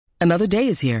Another day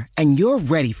is here, and you're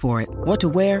ready for it. What to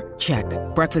wear? Check.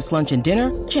 Breakfast, lunch, and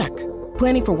dinner? Check.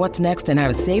 Planning for what's next and how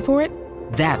to save for it?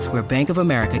 That's where Bank of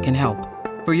America can help.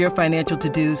 For your financial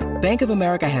to-dos, Bank of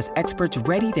America has experts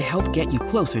ready to help get you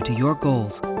closer to your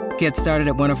goals. Get started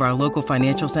at one of our local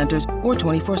financial centers or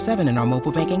 24/7 in our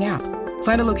mobile banking app.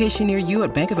 Find a location near you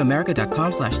at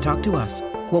bankofamerica.com/talktous.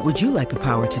 What would you like the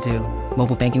power to do?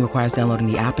 Mobile banking requires downloading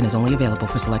the app and is only available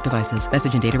for select devices.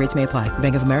 Message and data rates may apply.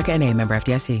 Bank of America N.A., member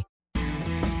FDIC.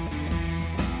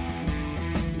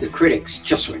 The critics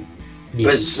just went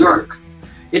berserk.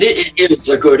 It is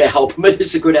a good album. It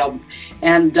is a good album.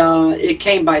 And it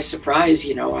came by surprise.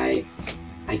 I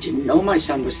didn't know my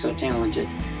son was so talented.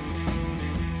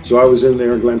 So I was in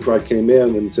there, and Glenn Frey came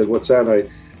in and said, "What's that?" I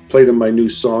played him my new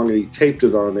song, and he taped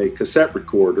it on a cassette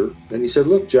recorder. And he said,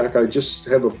 "Look, Jack, I just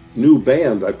have a new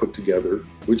band I put together.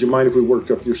 Would you mind if we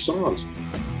worked up your songs?"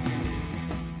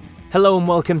 Hello and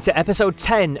welcome to episode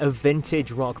 10 of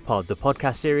Vintage Rock Pod, the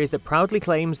podcast series that proudly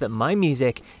claims that my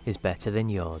music is better than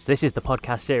yours. This is the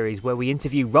podcast series where we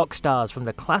interview rock stars from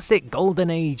the classic golden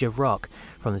age of rock,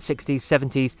 from the 60s,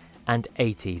 70s and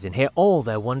 80s, and hear all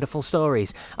their wonderful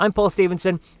stories. I'm Paul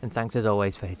Stevenson, and thanks as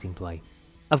always for hitting play.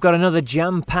 I've got another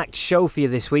jam-packed show for you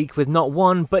this week with not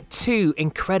one, but two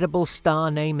incredible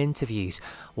star name interviews.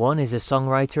 One is a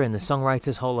songwriter in the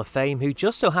Songwriters Hall of Fame who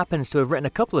just so happens to have written a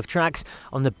couple of tracks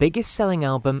on the biggest selling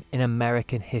album in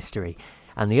American history.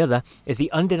 And the other is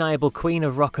the undeniable queen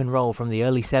of rock and roll from the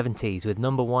early 70s with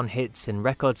number one hits and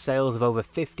record sales of over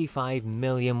 55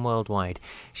 million worldwide.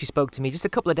 She spoke to me just a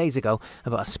couple of days ago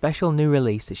about a special new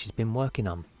release that she's been working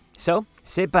on. So,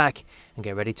 sit back and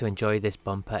get ready to enjoy this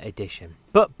bumper edition.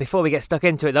 But before we get stuck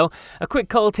into it though, a quick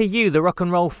call to you, the rock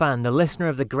and roll fan, the listener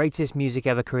of the greatest music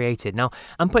ever created. Now,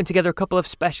 I'm putting together a couple of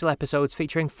special episodes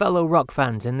featuring fellow rock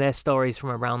fans and their stories from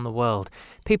around the world.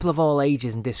 People of all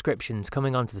ages and descriptions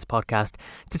coming onto this podcast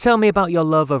to tell me about your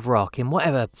love of rock in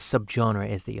whatever subgenre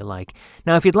it is that you like.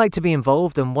 Now, if you'd like to be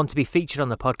involved and want to be featured on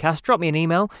the podcast, drop me an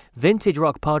email,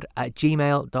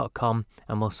 vintagerockpod@gmail.com,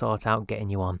 and we'll sort out getting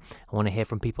you on. I want to hear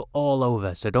from people all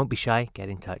over, so don't be shy, get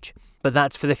in touch. But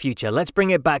that's for the future. Let's bring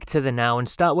it back to the now and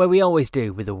start where we always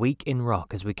do, with a week in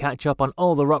rock, as we catch up on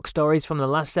all the rock stories from the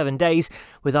last 7 days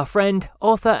with our friend,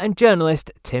 author and journalist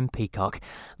Tim Peacock.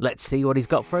 Let's see what he's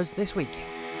got for us this week.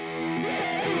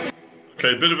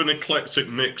 Okay, a bit of an eclectic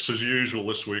mix as usual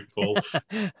this week, Paul.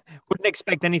 Wouldn't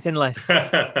expect anything less.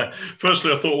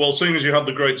 Firstly, I thought, well, seeing as you had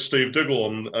the great Steve Diggle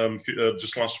on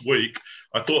just last week,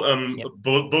 I thought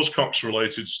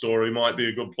Buzzcocks-related story might be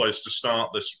a good place to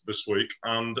start this week.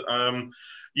 And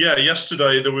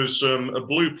yesterday there was a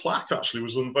blue plaque actually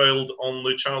was unveiled on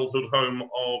the childhood home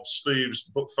of Steve's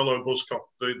fellow Buzzcock,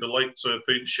 the late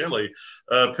Pete Shelley.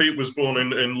 Pete was born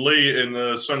in Leigh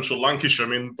in central Lancashire. I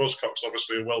mean, Buzzcocks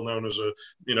obviously are well known as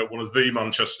one of the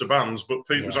Manchester bands, but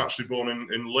Pete was actually born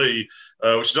in Leigh,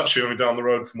 which is actually only down the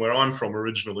road from where I'm from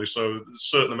originally. So there's a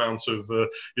certain amount of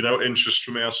interest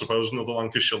for me, I suppose, another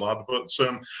Lancashire lad. But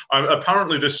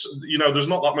apparently there's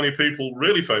not that many people,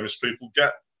 really famous people,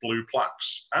 get blue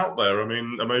plaques out there. I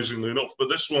mean, amazingly enough. But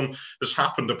this one has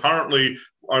happened. Apparently,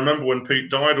 I remember when Pete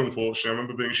died, unfortunately, I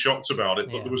remember being shocked about it,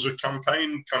 but there was a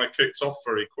campaign kind of kicked off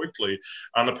very quickly.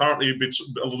 And apparently there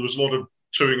was a lot of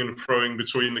toing and froing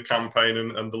between the campaign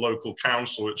and the local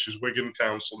council, which is Wigan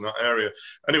Council in that area.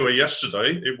 Anyway,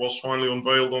 yesterday, it was finally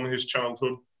unveiled on his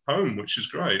childhood home, which is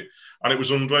great. And it was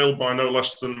unveiled by no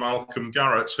less than Malcolm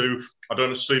Garrett, who, I don't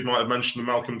know, Steve might have mentioned that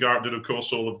Malcolm Garrett did, of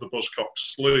course, all of the Buzzcocks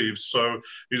sleeves. So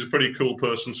he's a pretty cool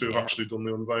person to have actually done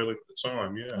the unveiling at the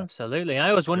time. Yeah, absolutely.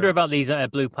 I always wonder about these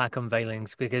blue plaque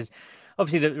unveilings, because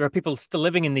obviously there are people still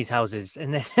living in these houses,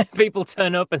 and then people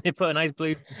turn up and they put a nice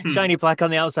blue shiny plaque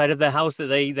on the outside of their house that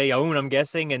they own, I'm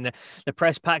guessing, and the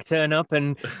press pack turn up,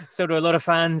 and so do a lot of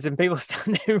fans, and people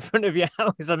stand there in front of your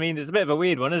house. I mean, it's a bit of a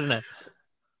weird one, isn't it?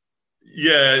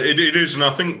 Yeah, it is. And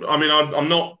I'm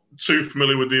not too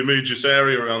familiar with the immediate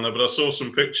area around there, but I saw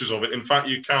some pictures of it. In fact,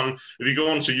 you can, if you go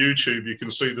onto YouTube, you can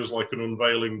see there's like an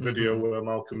unveiling video where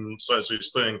Malcolm says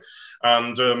his thing.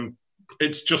 And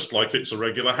it's just like it's a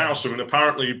regular house. I mean,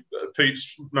 apparently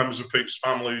members of Pete's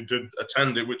family did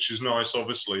attend it, which is nice,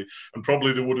 obviously. And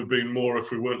probably there would have been more if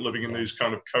we weren't living in these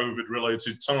kind of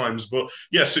COVID-related times. But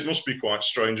yes, it must be quite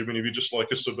strange. I mean, if you're just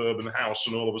like a suburban house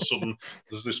and all of a sudden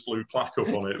there's this blue plaque up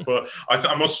on it. But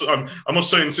I must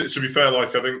say, to be fair,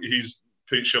 like, I think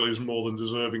Pete Shelley is more than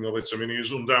deserving of it. I mean, he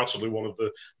is undoubtedly one of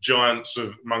the giants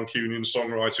of Mancunian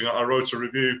songwriting. I wrote a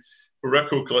review a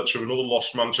record collector of another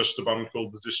lost Manchester band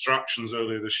called The Distractions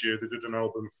earlier this year. They did an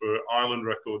album for Island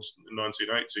Records in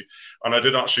 1980. And I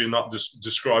did actually in that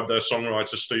describe their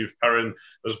songwriter, Steve Perrin,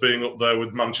 as being up there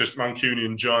with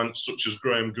Mancunian giants such as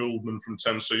Graham Gouldman from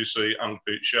 10cc and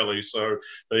Pete Shelley. So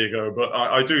there you go. But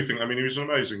I do think, I mean, he was an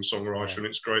amazing songwriter, and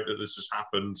it's great that this has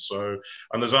happened. So,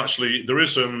 and there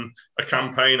is a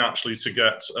campaign actually to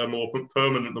get a more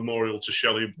permanent memorial to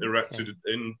Shelley erected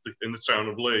in the town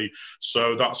of Lee.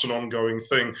 So that's an ongoing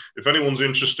thing. If anyone's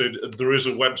interested, there is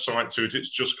a website to it. It's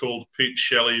just called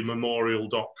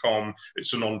PeteShelleyMemorial.com.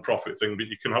 It's a non-profit thing, but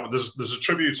you can have it. There's a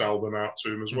tribute album out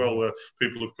to him as well, where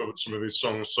people have covered some of his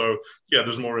songs. So yeah,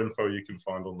 there's more info you can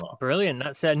find on that. Brilliant.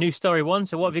 That's New Story 1.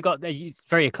 So what have you got there? It's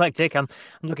very eclectic. I'm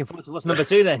looking forward to what's number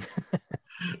 2 then.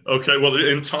 Okay, well,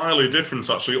 entirely different,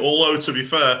 actually. Although, to be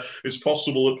fair, it's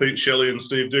possible that Pete Shelley and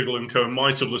Steve Diggle and co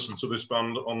might have listened to this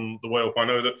band on the way up. I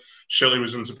know that Shelley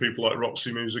was into people like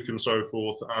Roxy Music and so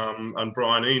forth, and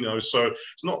Brian Eno, so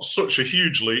it's not such a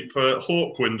huge leap.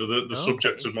 Hawkwind are the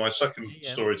subject of my second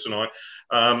story tonight.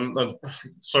 And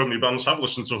so many bands have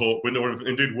listened to Hawkwind, or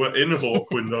indeed were in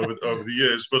Hawkwind over the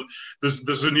years. But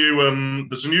there's a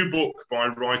new book by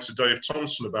writer Dave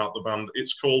Thompson about the band.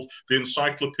 It's called The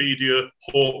Encyclopedia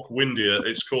Hawkwindia.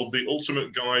 It's called The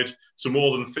Ultimate Guide to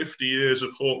More Than 50 Years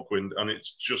of Hawkwind, and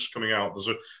it's just coming out. There's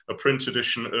a print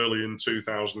edition early in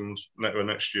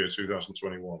next year,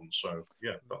 2021. So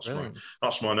yeah,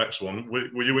 that's my next one.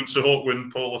 Were you into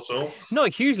Hawkwind, Paul, at all?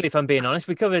 Not hugely, if I'm being honest.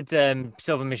 We covered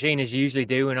Silver Machine as you usually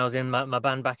do when I was in my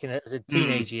band back as a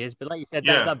teenage years. But like you said,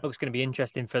 that book's going to be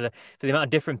interesting for the amount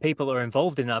of different people that are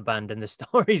involved in that band and the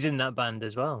stories in that band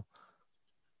as well.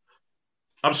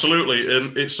 Absolutely.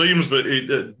 It seems that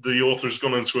the author has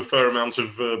gone into a fair amount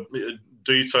of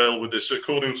detail with this.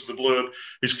 According to the blurb,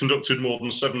 he's conducted more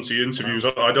than 70 interviews.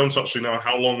 Wow. I don't actually know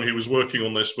how long he was working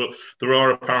on this, but there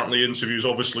are apparently interviews.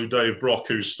 Obviously, Dave Brock,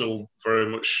 who's still very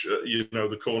much,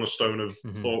 the cornerstone of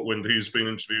Hawkwind, he's been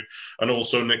interviewed. And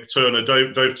also Nick Turner.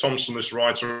 Dave Thompson, this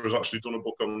writer, has actually done a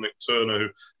book on Nick Turner,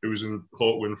 who was in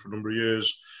Hawkwind for a number of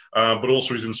years. But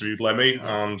also he's interviewed Lemmy,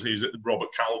 and he's Robert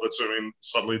Calvert. I mean,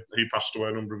 sadly, he passed away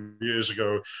a number of years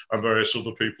ago, and various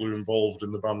other people who were involved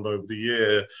in the band over the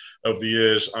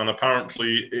years. And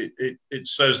apparently, it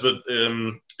says that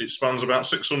it spans about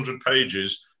 600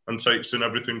 pages and takes in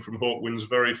everything from Hawkwind's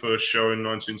very first show in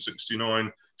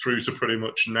 1969 through to pretty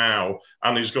much now.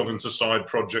 And he's got into side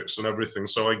projects and everything.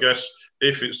 So I guess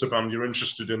if it's the band you're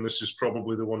interested in, this is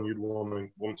probably the one you'd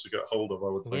want to get hold of, I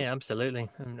would think. Yeah, absolutely.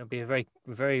 And it'll be a very,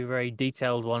 very, very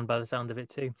detailed one by the sound of it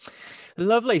too.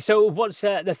 Lovely. So what's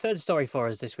the third story for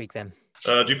us this week then?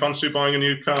 Do you fancy buying a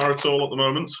new car at all at the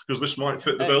moment? Because this might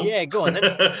fit the bill. Yeah, go on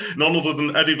then. None other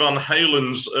than Eddie Van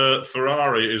Halen's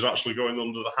Ferrari is actually going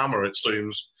under the hammer, it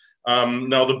seems.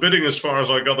 Now, the bidding, as far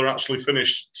as I gather, actually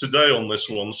finished today on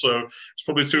this one, so it's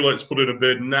probably too late to put in a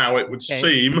bid now, it would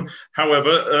seem.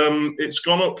 However, it's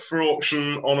gone up for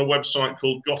auction on a website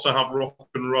called Gotta Have Rock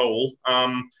and Roll.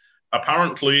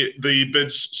 Apparently, the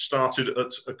bids started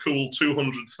at a cool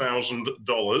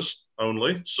 $200,000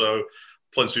 only, so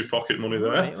plenty of pocket money there.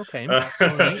 Right, okay.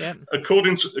 Yeah.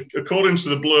 According to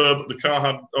the blurb, the car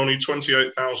had only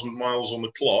 28,000 miles on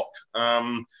the clock.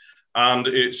 And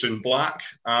it's in black,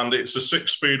 and it's a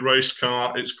 6-speed race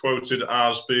car. It's quoted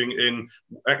as being in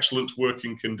excellent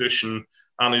working condition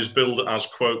and is billed as,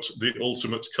 quote, the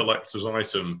ultimate collector's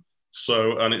item.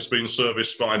 So, and it's been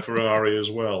serviced by Ferrari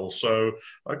as well. So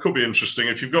that could be interesting.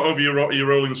 If you've got over your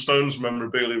Rolling Stones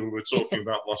memorabilia we were talking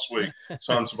about last week,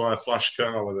 time to buy a flash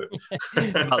car with it.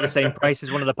 It's about the same price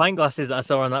as one of the pint glasses that I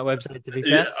saw on that website, to be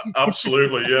fair. Yeah,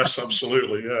 absolutely. Yes,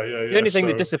 absolutely. Yeah. The only thing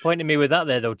that disappointed me with that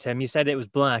there, though, Tim, you said it was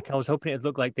black. I was hoping it'd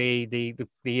look like the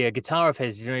guitar of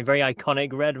his, very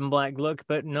iconic red and black look,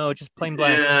 but no, just plain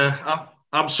black. Yeah,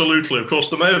 absolutely. Of course,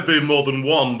 there may have been more than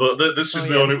one, but this is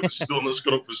the one that's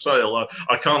gone up for sale.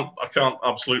 I can't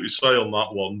absolutely say on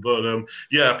that one, but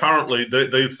apparently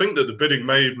they think that the bidding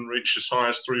may even reach as high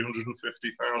as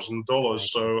 $350,000.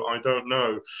 So I don't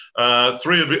know.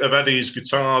 3 of Eddie's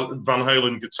Van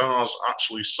Halen guitars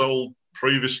actually sold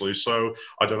previously, so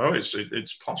I don't know.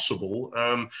 It's possible.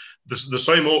 The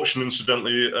same auction,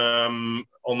 incidentally,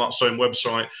 on that same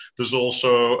website, there's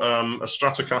also a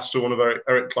Stratocaster, one of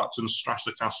Eric Clapton's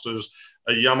Stratocasters,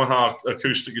 a Yamaha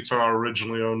acoustic guitar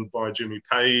originally owned by Jimmy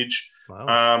Page.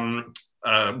 Wow.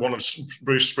 One of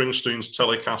Bruce Springsteen's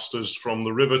Telecasters from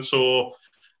the River Tour.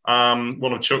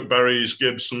 One of Chuck Berry's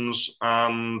Gibsons,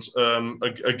 and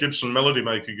a Gibson Melody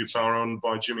Maker guitar owned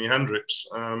by Jimi Hendrix.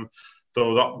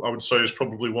 though that I would say is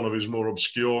probably one of his more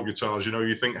obscure guitars. You know,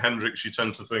 you think Hendrix, you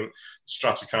tend to think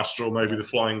Stratocaster or maybe the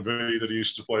Flying V that he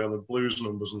used to play on the blues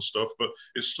numbers and stuff, but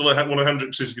it's still one of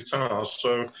Hendrix's guitars,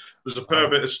 so there's a fair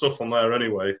bit of stuff on there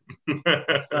anyway.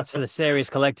 That's for the serious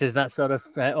collectors, that sort of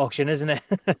auction, isn't it?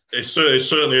 It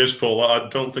certainly is, Paul. I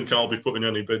don't think I'll be putting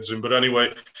any bids in, but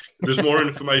anyway, there's more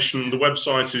information. The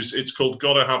website it's called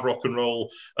Gotta Have Rock and Roll,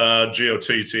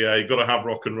 GOTTA,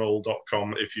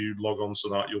 gottahaverockandroll.com. If you log on to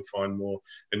that, you'll find more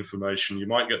information. You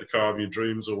might get the car of your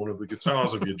dreams or one of the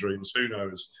guitars of your dreams. Who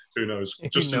knows?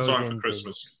 Just in time for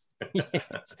Christmas. Yes.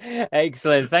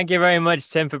 Excellent. Thank you very much,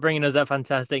 Tim, for bringing us that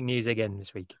fantastic news again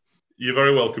this week. You're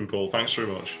very welcome, Paul. Thanks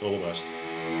very much. All the best.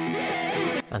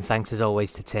 And thanks as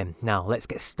always to Tim. Now, let's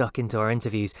get stuck into our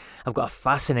interviews. I've got a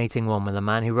fascinating one with a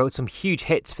man who wrote some huge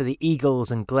hits for the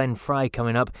Eagles and Glenn Frey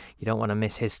coming up. You don't want to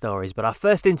miss his stories. But our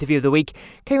first interview of the week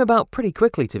came about pretty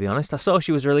quickly, to be honest. I saw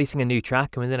she was releasing a new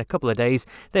track, and within a couple of days,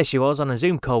 there she was on a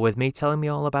Zoom call with me telling me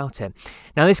all about it.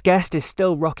 Now, this guest is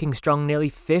still rocking strong nearly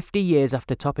 50 years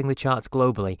after topping the charts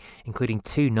globally, including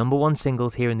 2 number-1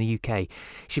 singles here in the UK.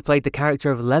 She played the character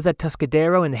of Leather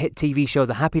Tuscadero in the hit TV show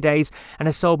The Happy Days and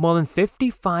has sold more than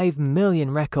 55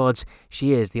 million records.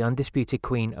 She is the undisputed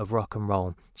queen of rock and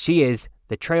roll. She is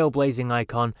the trailblazing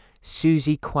icon,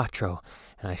 Suzi Quatro.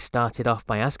 And I started off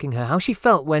by asking her how she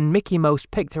felt when Mickie Most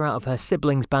picked her out of her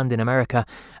siblings' band in America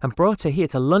and brought her here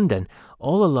to London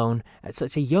all alone at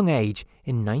such a young age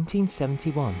in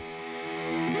 1971.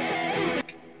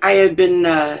 I had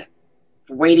been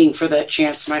waiting for that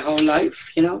chance my whole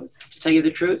life, to tell you the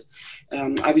truth.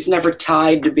 I was never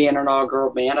tied to being an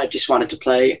all-girl band. I just wanted to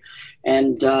play.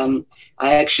 And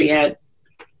I actually had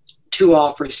 2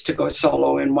 offers to go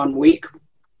solo in 1 week.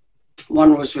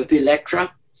 One was with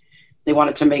Elektra. They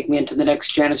wanted to make me into the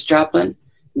next Janis Joplin.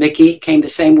 Mickie came the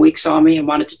same week, saw me, and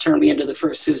wanted to turn me into the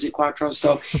first Suzi Quatro.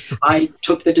 So I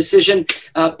took the decision.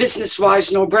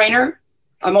 Business-wise, no-brainer.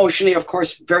 Emotionally, of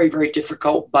course, very, very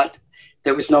difficult, but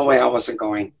there was no way I wasn't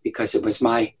going because it was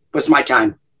my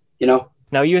time,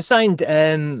 Now, you were signed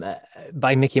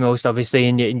by Mickie Most, obviously,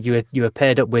 and you were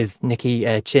paired up with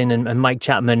Nicky Chinn and Mike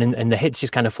Chapman, and the hits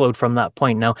just kind of flowed from that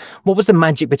point. Now, what was the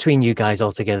magic between you guys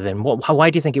altogether then?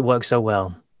 Why do you think it worked so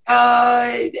well?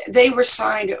 They were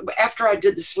signed after I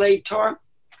did the Slade tour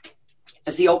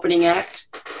as the opening act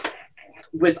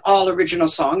with all original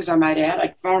songs, I might add.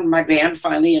 I formed my band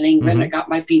finally in England. Mm-hmm. I got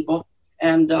my people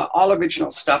and all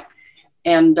original stuff.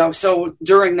 And so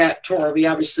during that tour, we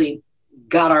obviously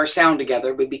got our sound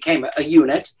together. We became a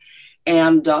unit.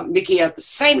 And Mickie at the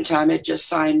same time had just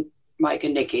signed Mike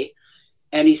and Nicky.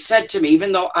 And he said to me,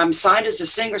 even though I'm signed as a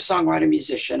singer-songwriter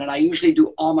musician, and I usually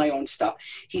do all my own stuff,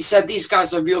 he said, these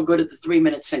guys are real good at the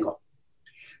 3-minute single.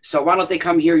 So why don't they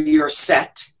come hear your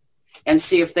set and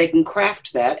see if they can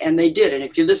craft that? And they did. And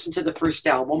if you listen to the first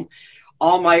album,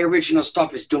 all my original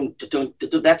stuff is dun, dun, dun, dun,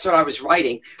 dun. That's what I was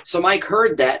writing. So Mike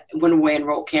heard that, went away and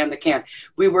wrote Can the Can.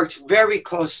 We worked very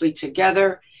closely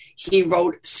together. He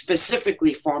wrote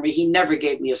specifically for me. He never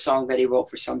gave me a song that he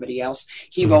wrote for somebody else.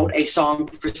 He wrote a song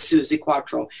for Suzi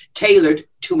Quatro, tailored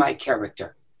to my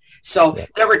character. So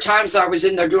there were times I was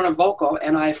in there doing a vocal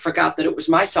and I forgot that it was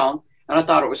my song and I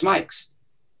thought it was Mike's.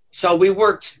 So we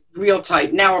worked real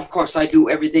tight. Now, of course, I do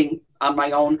everything on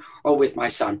my own or with my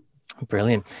son.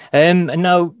 Brilliant. And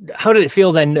now, how did it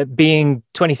feel then being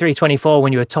 23, 24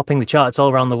 when you were topping the charts all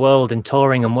around the world and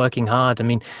touring and working hard? I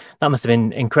mean, that must have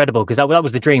been incredible because that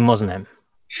was the dream, wasn't it?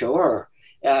 Sure.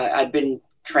 I'd been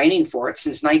training for it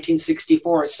since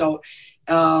 1964. So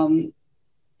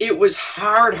it was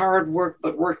hard work,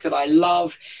 but work that I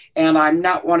love. And I'm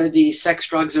not one of the sex,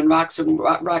 drugs, and rock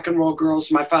and roll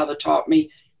girls. My father taught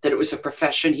me that it was a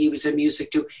profession. He was in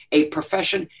music too. A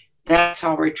profession. That's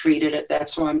how I treated it.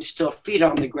 That's why I'm still feet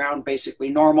on the ground, basically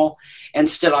normal, and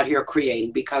still out here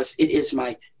creating because it is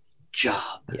my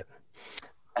job. Yep.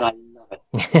 And I love it.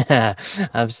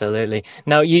 Absolutely.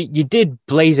 Now, you did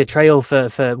blaze a trail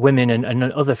for women and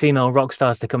other female rock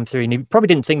stars to come through. And you probably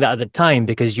didn't think that at the time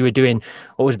because you were doing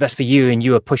what was best for you and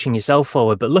you were pushing yourself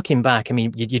forward. But looking back, I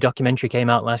mean, your documentary came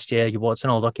out last year, your Warts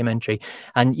and All documentary,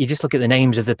 and you just look at the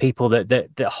names of the people that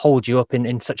hold you up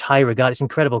in such high regard. It's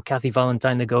incredible. Kathy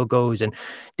Valentine, the Go-Go's, and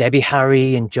Debbie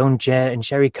Harry, and Joan Jett, and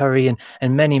Sherry Curry,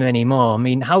 and many, many more. I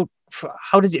mean, how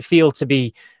does it feel to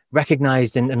be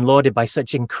recognized and lauded by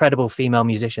such incredible female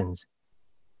musicians?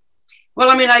 Well,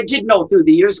 I mean, I did know through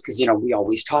the years because, we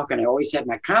always talk and I always had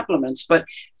my compliments, but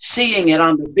seeing it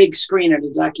on the big screen in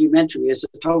a documentary is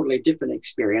a totally different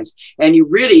experience. And you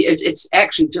really, it's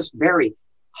actually just very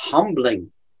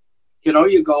humbling.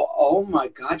 You go, oh my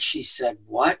God, she said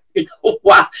what?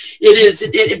 Wow.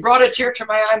 It brought a tear to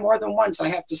my eye more than once, I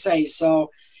have to say.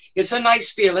 So it's a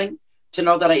nice feeling to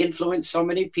know that I influenced so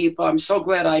many people. I'm so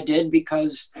glad I did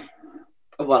because,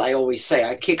 well, I always say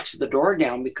I kicked the door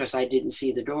down because I didn't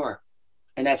see the door.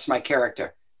 And that's my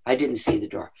character. I didn't see the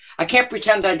door. I can't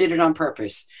pretend I did it on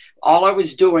purpose. All I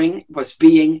was doing was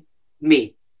being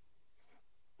me.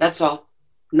 That's all.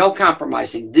 No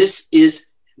compromising. This is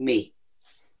me.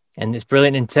 And it's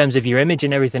brilliant in terms of your image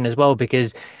and everything as well,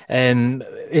 because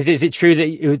is it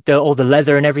true that all the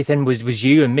leather and everything was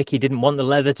you, and Mickey didn't want the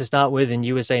leather to start with, and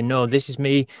you were saying, no, this is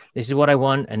me, this is what I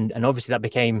want, and obviously that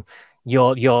became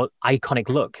your iconic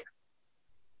look?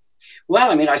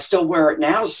 Well, I mean, I still wear it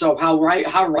now, so how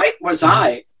right was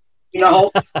I? You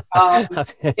know,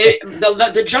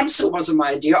 the jumpsuit wasn't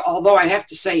my idea, although I have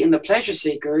to say in the Pleasure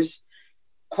Seekers,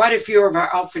 quite a few of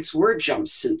our outfits were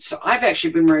jumpsuits. So I've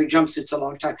actually been wearing jumpsuits a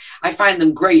long time. I find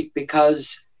them great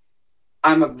because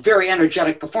I'm a very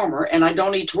energetic performer and I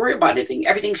don't need to worry about anything.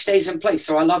 Everything stays in place.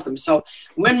 So I love them. So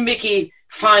when Mickey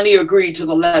finally agreed to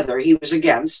the leather, he was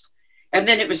against. And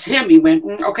then it was him. He went,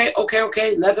 okay,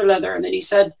 leather. And then he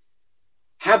said,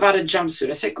 how about a jumpsuit?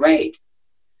 I said, great.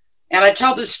 And I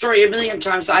tell this story a million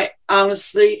times. I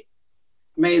honestly,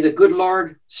 may the good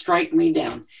Lord strike me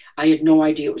down. I had no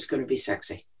idea it was going to be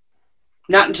sexy.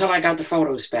 Not until I got the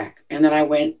photos back. And then I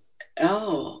went,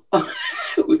 oh,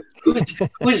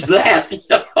 who's that?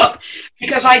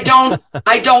 Because I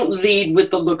don't lead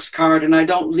with the looks card and I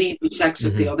don't lead with sex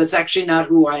appeal. That's actually not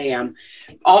who I am.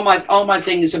 All my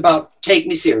thing is about take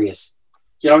me serious.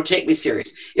 You know, take me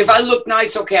serious. If I look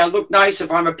nice, okay, I look nice.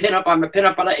 If I'm a pinup, I'm a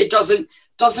pinup. But it doesn't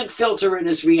filter in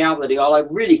as reality. All I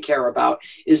really care about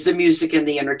is the music and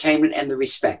the entertainment and the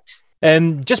respect.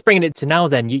 Just bringing it to now,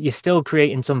 then you're still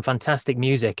creating some fantastic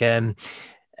music. A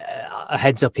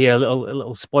heads up here, a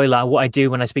little spoiler. What I do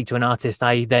when I speak to an artist,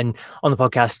 I then on the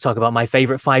podcast talk about my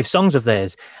favorite 5 songs of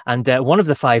theirs, and one of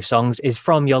the 5 songs is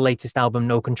from your latest album,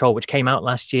 No Control, which came out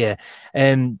last year.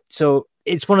 So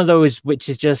it's one of those which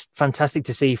is just fantastic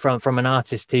to see from an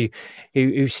artist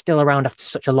who's still around after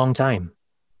such a long time.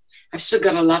 I've still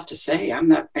got a lot to say. I'm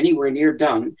not anywhere near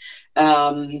done.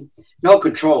 No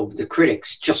Control. The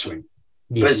critics just went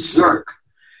berserk.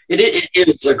 It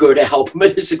is a good album.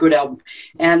 It is a good album.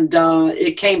 And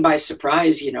it came by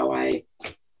surprise. You know, I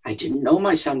didn't know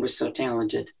my son was so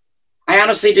talented. I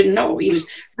honestly didn't know. He was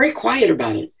very quiet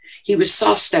about it. He was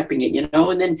soft-stepping it, you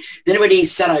know. And then when he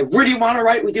said, I really want to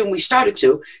write with you, and we started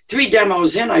to, 3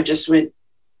 demos in, I just went,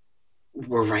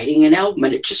 we're writing an album,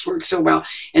 and it just works so well.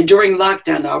 And during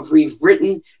lockdown, now we've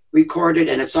written, recorded,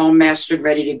 and it's all mastered,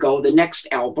 ready to go. The next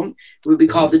album will be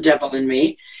called The Devil in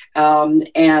Me.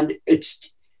 And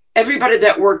it's everybody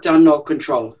that worked on No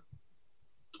Control,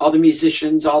 all the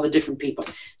musicians, all the different people,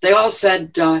 they all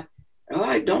said,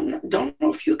 I don't know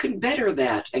if you can better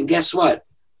that. And guess what?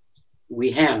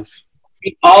 We have.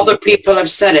 All the people have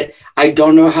said it. I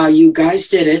don't know how you guys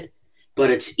did it, but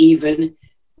it's even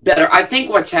better. I think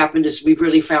what's happened is we've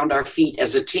really found our feet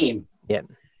as a team. Yeah.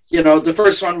 You know, the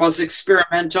first one was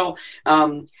experimental.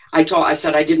 I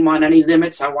said I didn't want any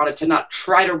limits. I wanted to not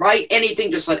try to write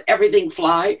anything, just let everything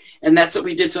fly. And that's what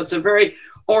we did. So it's a very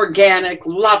organic,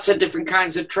 lots of different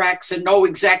kinds of tracks and no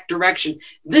exact direction.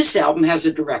 This album has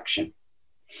a direction.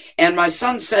 And my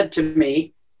son said to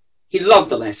me, he loved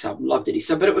the last album, loved it. He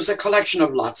said, but it was a collection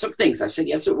of lots of things. I said,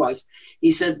 yes, it was.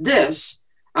 He said, this,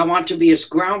 I want to be as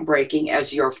groundbreaking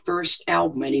as your first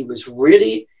album. And he was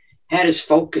really had his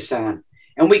focus on.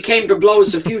 And we came to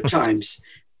blows a few times,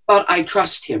 but I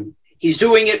trust him. He's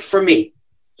doing it for me.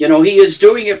 You know, he is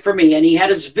doing it for me. And he had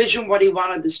his vision, what he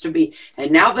wanted this to be.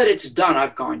 And now that it's done,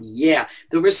 I've gone, yeah,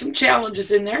 there were some challenges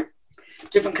in there,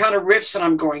 different kind of riffs. And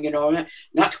I'm going, you know,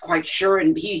 not quite sure.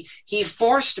 And he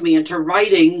forced me into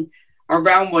writing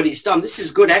around what he's done. This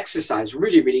is good exercise,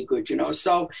 really, really good, you know.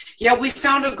 So, yeah, we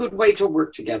found a good way to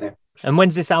work together. And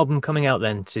when's this album coming out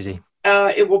then, Susie?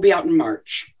 It will be out in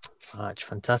March. March,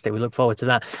 fantastic. We look forward to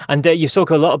that. And you spoke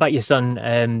a lot about your son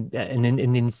in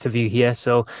the interview here.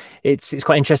 So it's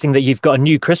quite interesting that you've got a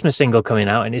new Christmas single coming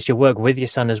out, and it's your work with your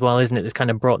son as well, isn't it? That's kind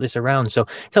of brought this around. So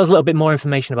tell us a little bit more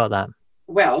information about that.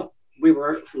 Well, we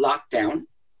were locked down.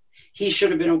 He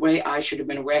should have been away. I should have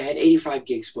been away. I had 85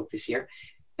 gigs booked this year.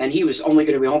 And he was only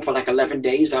going to be home for like 11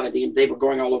 days out of they were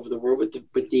going all over the world with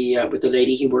the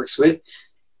lady he works with.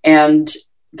 And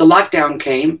the lockdown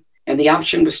came and the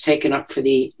option was taken up for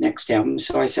the next album.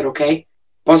 So I said, okay,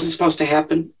 wasn't supposed to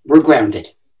happen. We're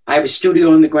grounded. I have a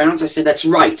studio on the grounds. I said, let's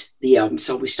write the album.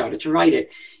 So we started to write it.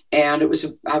 And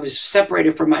I was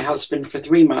separated from my husband for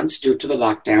 3 months due to the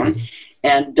lockdown.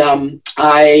 And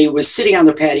I was sitting on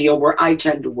the patio where I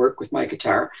tend to work with my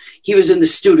guitar. He was in the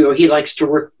studio. He likes to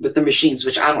work with the machines,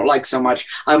 which I don't like so much.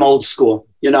 I'm old school,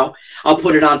 I'll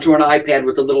put it onto an iPad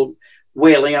with a little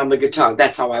wailing on the guitar.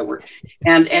 That's how I work.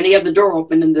 And he had the door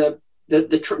open, and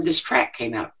this track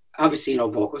came out. Obviously no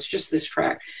vocals, just this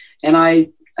track. And I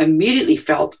immediately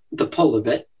felt the pull of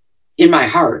it in my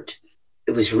heart.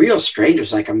 It was real strange. It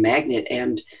was like a magnet.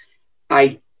 And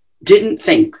I didn't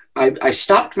think. I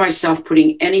stopped myself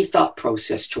putting any thought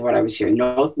process to what I was hearing.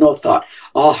 No thought,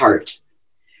 all heart.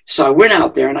 So I went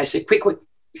out there and I said, quick,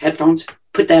 headphones,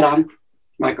 put that on,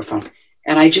 microphone.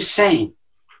 And I just sang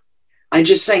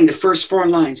the first 4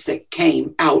 lines that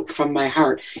came out from my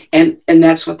heart. And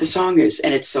that's what the song is.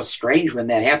 And it's so strange when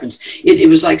that happens. It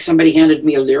was like somebody handed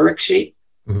me a lyric sheet.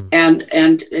 Mm-hmm.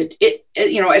 And it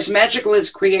as magical as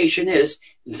creation is,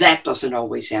 that doesn't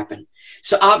always happen.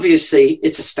 So obviously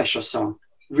it's a special song,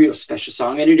 real special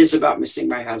song. And it is about missing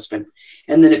my husband.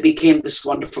 And then it became this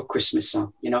wonderful Christmas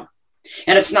song, And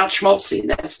it's not schmaltzy.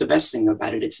 That's the best thing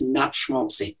about it. It's not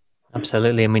schmaltzy.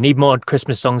 Absolutely. And we need more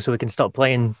Christmas songs so we can stop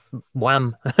playing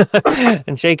Wham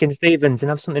and Shakin' Stevens and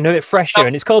have something a bit fresher.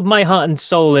 And it's called My Heart and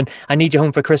Soul and I Need You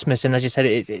Home for Christmas. And as you said,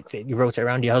 you wrote it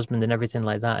around your husband and everything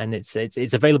like that. And it's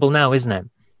available now, isn't it?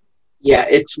 Yeah,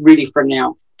 it's really for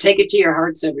now. Take it to your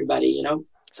hearts, everybody,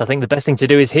 So I think the best thing to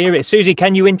do is hear it. Susie,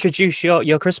 can you introduce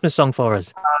your Christmas song for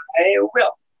us? I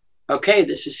will. Okay,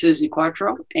 this is Susie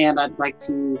Quattro, and I'd like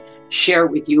to share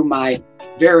with you my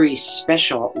very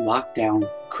special lockdown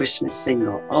Christmas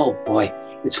single. Oh boy,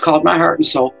 it's called My Heart and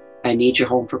Soul. I Need You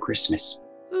Home for Christmas.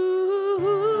 Ooh,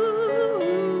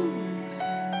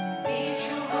 need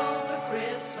you home for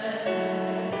Christmas.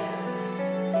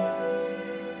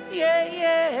 Yeah,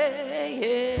 yeah,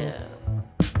 yeah.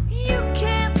 You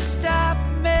can't stop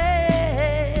me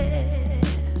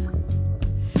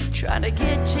trying to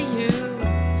get to you.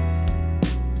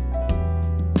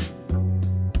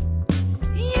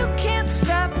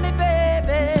 Stop me,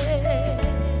 baby.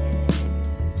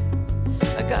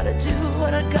 I gotta do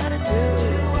what I gotta do.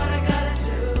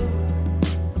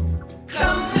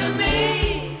 Come to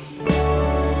me,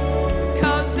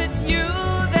 'cause it's you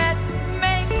that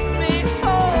makes me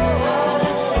whole.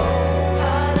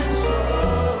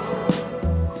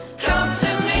 Come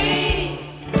to me,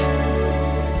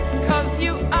 'cause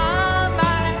you are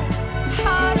my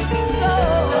heart and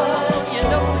soul. You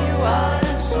know you are.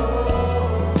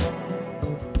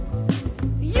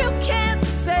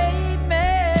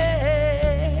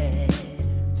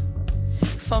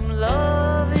 From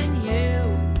loving you,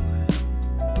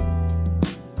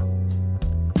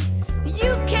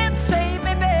 you can't save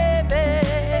me, baby.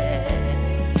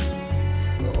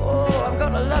 Oh, I'm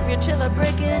gonna love you till I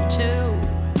break in two.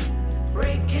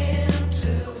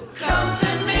 Come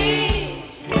to me,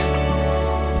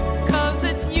 'cause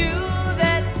it's you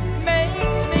that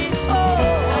makes me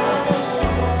whole.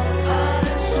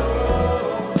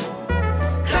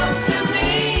 Come to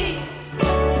me,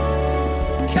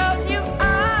 'cause you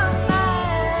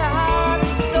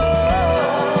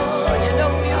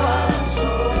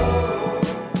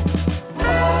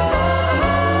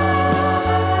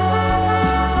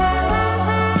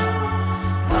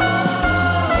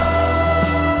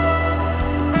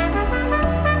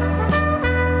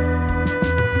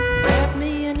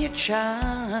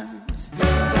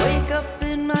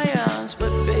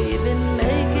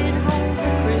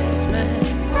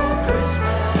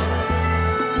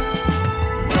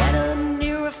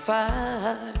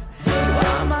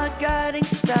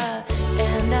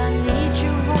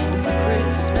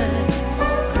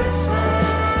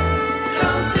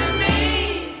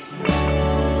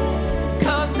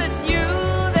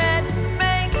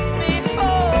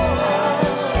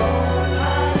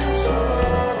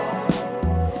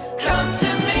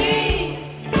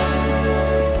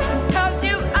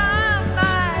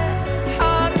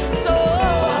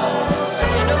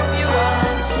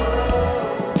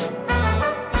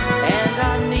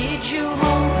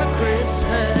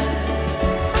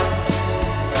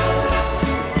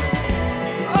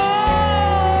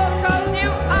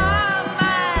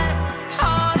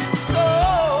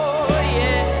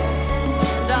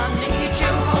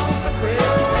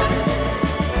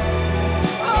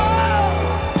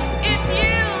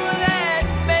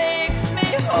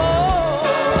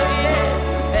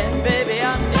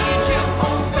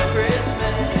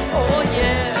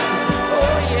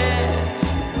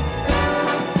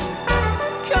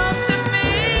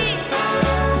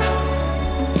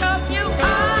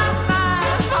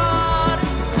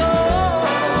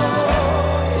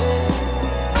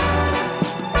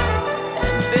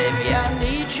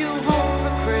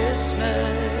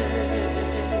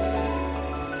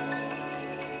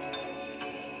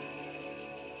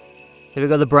There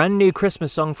we go, the brand new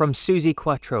Christmas song from Suzi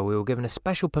Quatro. We were given a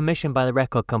special permission by the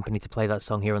record company to play that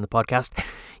song here on the podcast.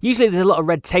 Usually there's a lot of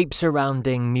red tape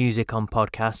surrounding music on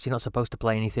podcasts. You're not supposed to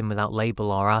play anything without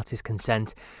label or artist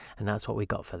consent, and that's what we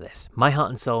got for this. My Heart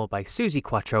and Soul by Suzi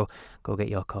Quatro. Go get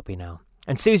your copy now.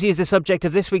 And Suzi is the subject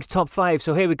of this week's Top 5,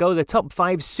 so here we go, the Top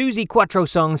 5 Suzi Quatro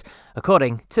songs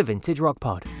according to Vintage Rock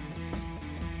Pod.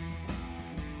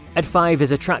 At 5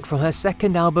 is a track from her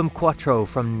second album Quatro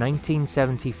from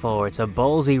 1974. It's a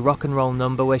ballsy rock and roll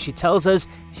number where she tells us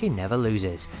she never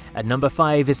loses. At number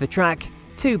 5 is the track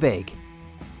Too Big.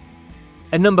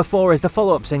 At number 4 is the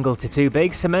follow-up single to Too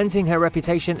Big, cementing her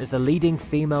reputation as the leading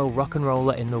female rock and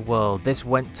roller in the world. This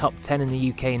went top 10 in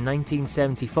the UK in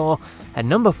 1974. At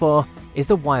number 4 is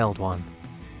The Wild One.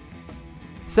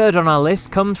 Third on our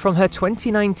list comes from her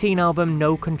 2019 album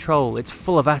No Control. It's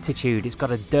full of attitude, it's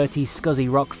got a dirty, scuzzy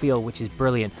rock feel which is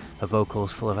brilliant. Her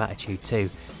vocals full of attitude too.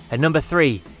 At number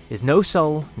 3 is No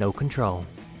Soul, No Control.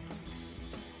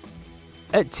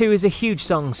 At 2 is a huge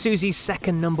song. Suzi's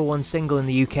second number 1 single in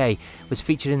the UK was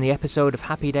featured in the episode of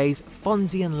Happy Days,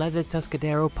 Fonzie and Leather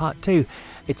Tuscadero Part 2.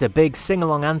 It's a big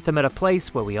sing-along anthem at a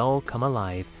place where we all come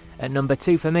alive. At number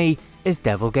 2 for me is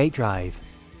Devilgate Drive.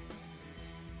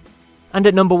 And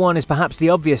at number 1 is perhaps the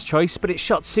obvious choice, but it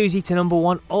shot Suzi to number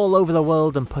 1 all over the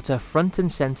world and put her front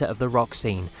and centre of the rock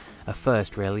scene. A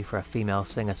first, really, for a female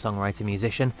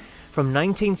singer-songwriter-musician. From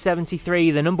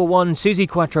 1973, the number 1 Suzi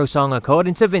Quatro song,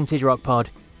 according to Vintage Rock Pod,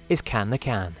 is Can the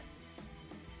Can.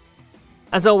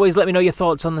 As always, let me know your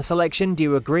thoughts on the selection. Do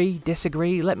you agree,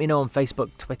 disagree? Let me know on Facebook,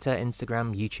 Twitter,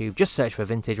 Instagram, YouTube. Just search for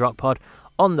Vintage Rock Pod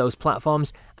on those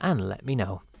platforms and let me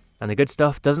know. And the good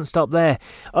stuff doesn't stop there.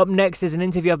 Up next is an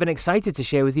interview I've been excited to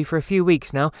share with you for a few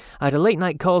weeks now. I had a late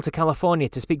night call to California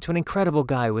to speak to an incredible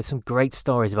guy with some great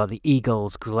stories about the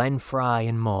Eagles, Glenn Frey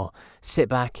and more. Sit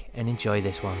back and enjoy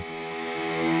this one.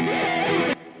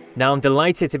 Now, I'm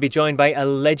delighted to be joined by a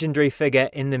legendary figure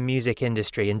in the music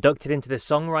industry, inducted into the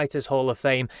Songwriters Hall of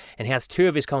Fame, and he has 2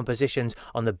 of his compositions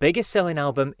on the biggest selling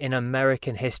album in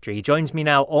American history. He joins me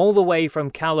now all the way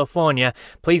from California.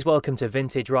 Please welcome to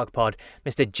Vintage Rock Pod,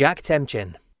 Mr. Jack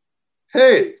Temchin.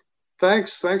 Hey,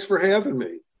 thanks for having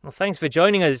me. Well, thanks for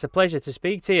joining us. It's a pleasure to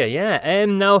speak to you. Yeah.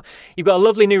 Now, you've got a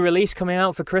lovely new release coming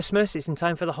out for Christmas. It's in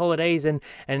time for the holidays, and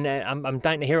I'm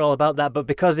dying to hear all about that. But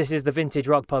because this is the Vintage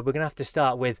Rock Pod, we're going to have to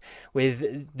start with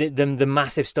the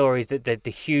massive stories, the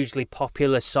hugely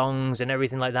popular songs and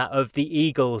everything like that of the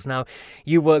Eagles. Now,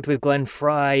 you worked with Glenn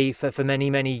Frey for many,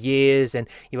 many years, and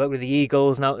you worked with the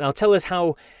Eagles. Now tell us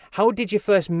how did you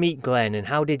first meet Glenn, and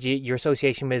how did your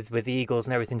association with the Eagles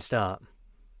and everything start?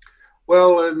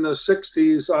 Well, in the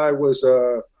 60s, I was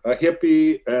a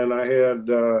hippie, and I had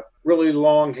really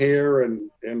long hair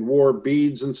and wore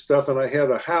beads and stuff. And I had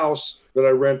a house that I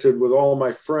rented with all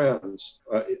my friends.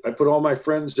 I put all my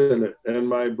friends in it, and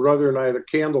my brother and I had a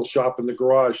candle shop in the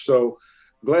garage. So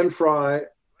Glenn Frey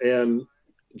and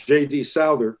J.D.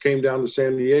 Souther came down to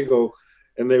San Diego,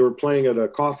 and they were playing at a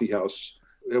coffee house,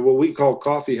 what we called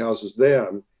coffee houses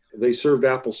then. They served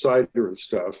apple cider and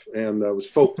stuff, and it was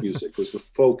folk music. It was the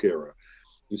folk era.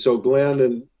 And so Glenn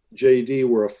and JD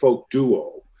were a folk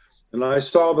duo. And I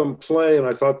saw them play, and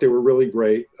I thought they were really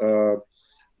great.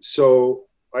 So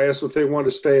I asked if they wanted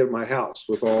to stay at my house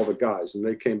with all the guys, and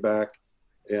they came back,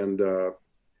 and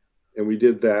we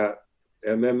did that.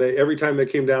 And then every time they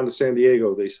came down to San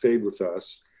Diego, they stayed with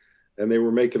us, and they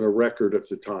were making a record at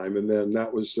the time. And then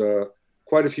that was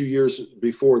quite a few years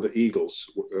before the Eagles.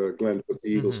 Glenn put the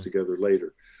Eagles together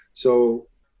later. So,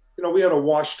 you know, we had a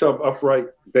wash tub upright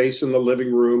bass in the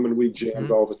living room, and we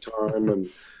jammed all the time. And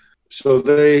so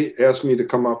they asked me to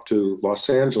come up to Los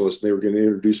Angeles. They were going to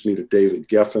introduce me to David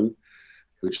Geffen,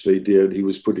 which they did. He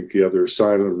was putting together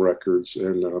Asylum Records,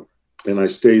 and I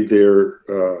stayed there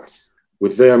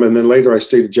with them. And then later I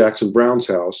stayed at Jackson Browne's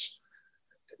house,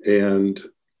 and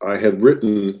I had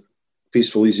written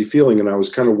Peaceful Easy Feeling, and I was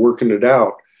kind of working it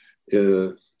out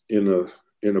in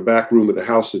a back room of the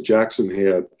house that Jackson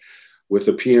had with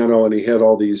a piano, and he had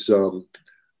all these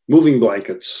moving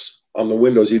blankets on the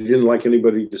windows. He didn't like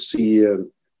anybody to see in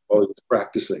while he was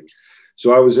practicing.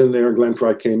 So I was in there, and Glenn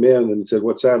Frey came in and said,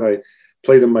 "What's that?" I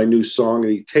played him my new song,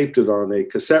 and he taped it on a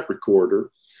cassette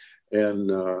recorder.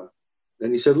 And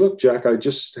he said, "Look, Jack, I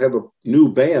just have a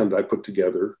new band I put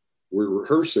together. We're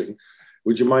rehearsing.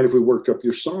 Would you mind if we worked up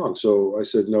your song?" So I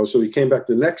said no. So he came back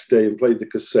the next day and played the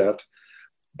cassette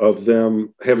of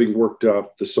them having worked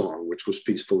up the song, which was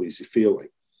Peaceful Easy Feeling.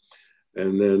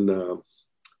 And then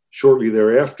shortly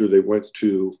thereafter, they went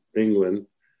to England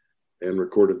and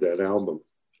recorded that album.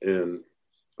 And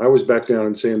I was back down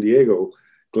in San Diego,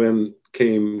 Glenn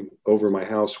came over my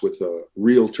house with a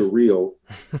reel-to-reel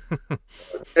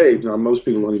tape. Now, most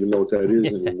people don't even know what that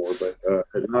is anymore, but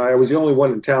I was the only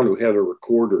one in town who had a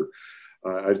recorder.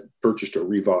 I purchased a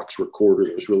Revox recorder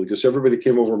that was really good. So everybody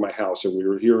came over to my house, and we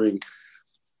were hearing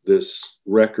this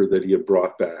record that he had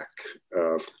brought back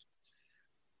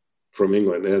from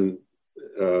England, and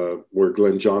where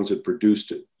Glenn Johns had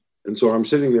produced it. And so I'm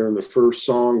sitting there, and the first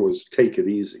song was "Take It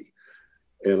Easy,"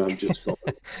 and I'm just going,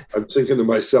 I'm thinking to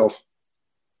myself,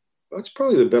 that's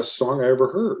probably the best song I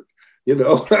ever heard. You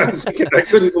know, I'm thinking, I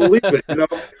couldn't believe it. You know,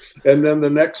 and then the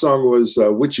next song was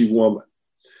 "Witchy Woman,"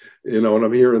 you know, and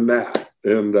I'm hearing that,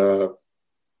 and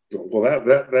well,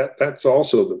 that's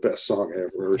also the best song I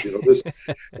ever heard. You know, this,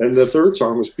 and the third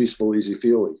song was "Peaceful Easy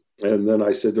Feeling," and then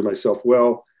I said to myself,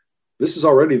 well, this is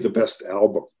already the best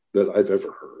album that I've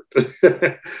ever heard.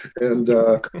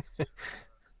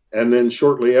 And then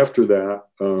shortly after that,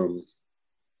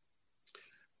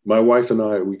 my wife and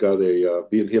I, we got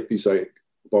being hippies, I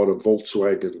bought a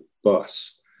Volkswagen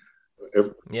bus.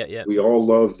 We all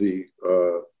love the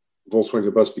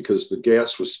Volkswagen bus because the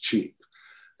gas was cheap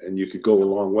and you could go a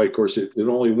long way. Of course, it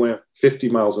only went 50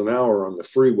 miles an hour on the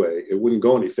freeway. It wouldn't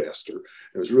go any faster.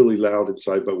 It was really loud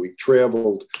inside, but we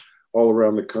traveled all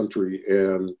around the country,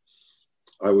 and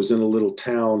I was in a little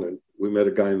town, and we met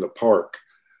a guy in the park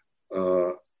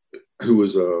who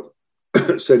was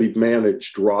said he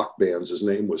managed rock bands. His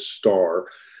name was Starr.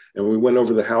 And we went over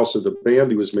to the house of the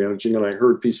band he was managing, and I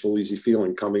heard "Peaceful Easy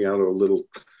Feeling" coming out of a little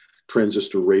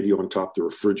transistor radio on top of the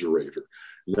refrigerator.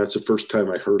 And that's the first time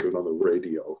I heard it on the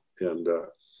radio. And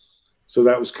so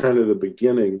that was kind of the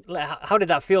beginning. How did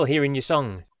that feel, hearing your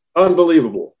song?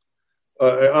 Unbelievable.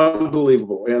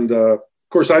 Unbelievable. And of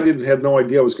course, I had no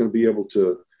idea I was going to be able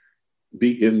to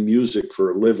be in music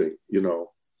for a living, you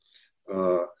know.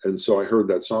 And so I heard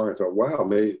that song. I thought, wow,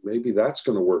 maybe that's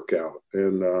going to work out.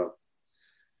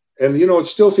 And you know, it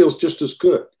still feels just as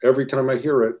good every time I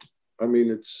hear it. I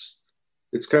mean, it's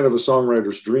kind of a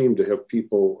songwriter's dream to have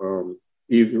people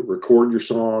either record your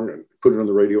song and put it on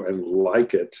the radio and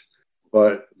like it.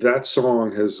 But that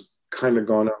song has kind of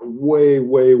gone out way,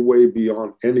 way, way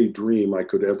beyond any dream I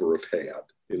could ever have had,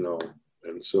 you know.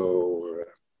 And so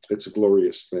it's a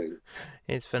glorious thing.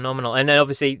 It's phenomenal. And then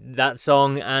obviously that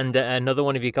song and another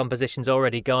one of your compositions,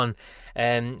 Already Gone,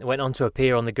 went on to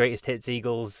appear on the Greatest Hits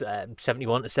Eagles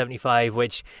 71 to 75,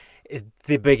 which is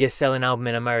the biggest selling album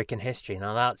in American history.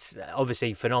 Now that's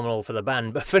obviously phenomenal for the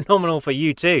band, but phenomenal for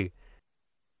you too.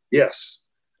 Yes.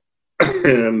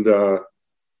 And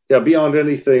yeah, beyond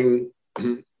anything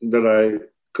that I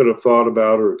could have thought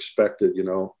about or expected, you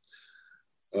know.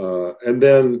 And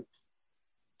then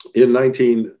in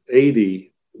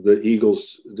 1980, the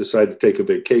Eagles decided to take a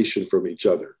vacation from each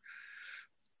other.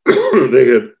 They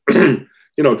had,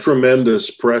 you know,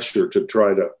 tremendous pressure to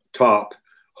try to top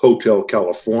Hotel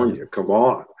California. Come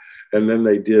on. And then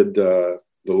they did The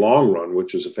Long Run,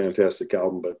 which is a fantastic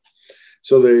album. But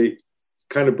so they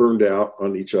kind of burned out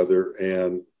on each other.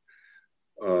 And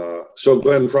so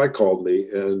Glenn Frey called me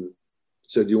and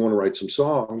said, "You want to write some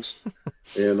songs?"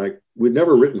 And we'd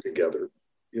never written together,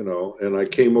 you know, and I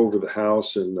came over the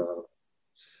house, and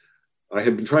I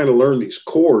had been trying to learn these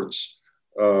chords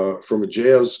from a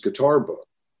jazz guitar book,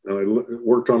 and I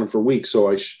worked on them for weeks. So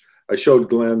I showed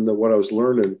Glenn what I was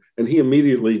learning, and he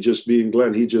immediately, just being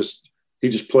Glenn, he just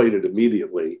played it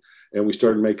immediately, and we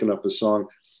started making up a song.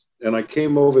 And I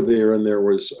came over there, and there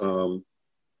was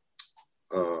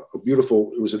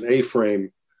it was an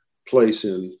A-frame place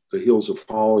in the hills of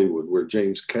Hollywood where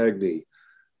James Cagney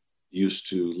used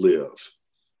to live.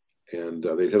 And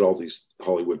they had all these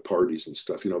Hollywood parties and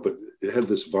stuff, you know, but it had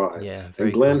this vibe. Yeah,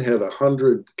 and Glenn cool. had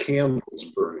 100 candles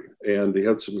burning, and he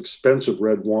had some expensive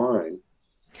red wine.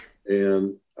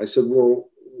 And I said, "Well,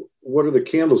 what are the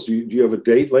candles? Do you have a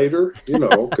date later?" You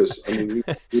know, because I mean,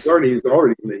 he's already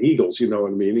in the Eagles, you know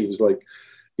what I mean? He was like,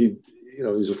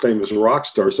 he's a famous rock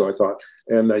star. So I thought,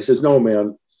 and I said, "No,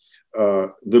 man,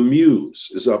 the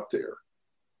Muse is up there.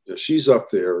 She's up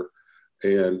there,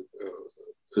 and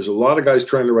there's a lot of guys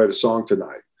trying to write a song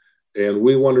tonight, and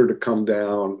we want her to come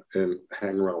down and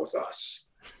hang around with us."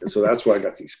 And so that's why I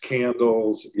got these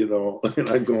candles, you know, and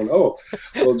I'm going, "Oh,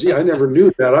 well, gee, I never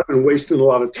knew that. I've been wasting a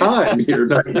lot of time here.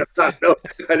 I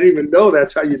didn't even know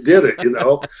that's how you did it, you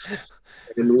know."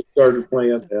 And we started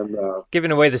playing, and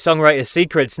giving away the songwriter's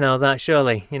secrets now. That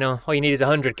surely, you know, all you need is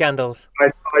 100 candles.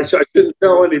 I shouldn't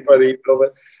tell anybody, you know,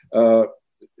 but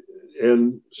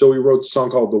and so we wrote a song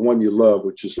called "The One You Love,"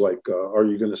 which is like, are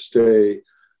you going to stay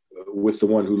with the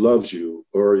one who loves you,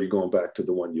 or are you going back to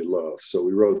the one you love? So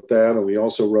we wrote that, and we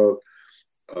also wrote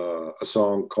a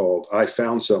song called "I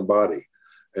Found Somebody,"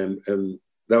 and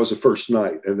that was the first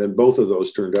night. And then both of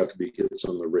those turned out to be hits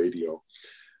on the radio.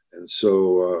 And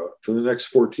so for the next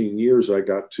 14 years, I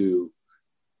got to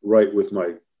write with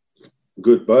my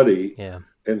good buddy. Yeah.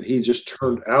 And he just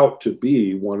turned out to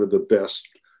be one of the best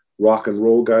rock and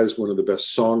roll guys, one of the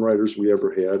best songwriters we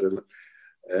ever had.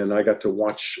 And I got to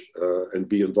watch and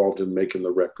be involved in making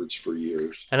the records for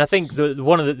years. And I think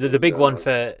one of the big one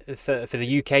for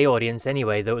the UK audience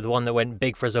anyway, the one that went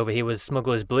big for us over here was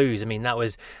Smuggler's Blues. I mean, that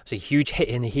was a huge hit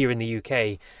here in the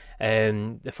UK.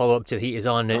 The follow-up to The Heat Is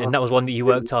On, and that was one that you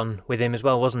worked on with him as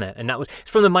well, wasn't it? And it's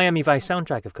from the Miami Vice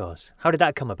soundtrack, of course. How did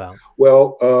that come about?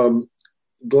 Well,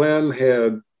 Glenn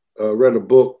had read a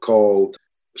book called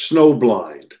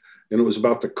Snowblind, and it was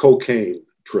about the cocaine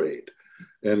trade.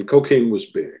 And cocaine was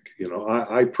big. You know,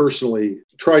 I personally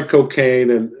tried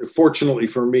cocaine, and fortunately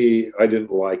for me, I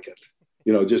didn't like it.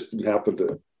 You know, it just didn't happen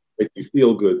to make me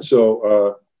feel good.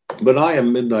 So, but I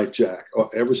am Midnight Jack.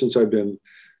 Ever since I've been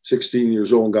 16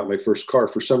 years old and got my first car,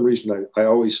 for some reason, I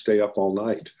always stay up all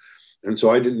night. And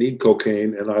so I didn't need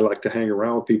cocaine, and I like to hang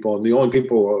around with people. And the only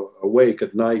people awake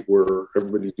at night were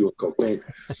everybody doing cocaine.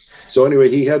 So anyway,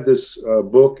 he had this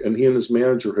book, and he and his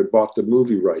manager had bought the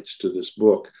movie rights to this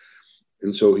book.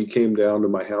 And so he came down to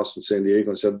my house in San Diego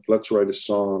and said, let's write a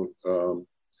song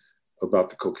about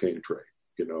the cocaine trade,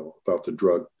 you know, about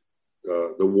the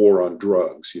war on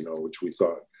drugs, you know, which we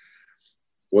thought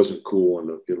wasn't cool.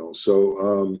 And, you know,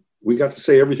 so we got to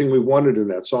say everything we wanted in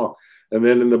that song. And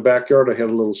then in the backyard, I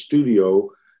had a little studio,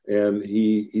 and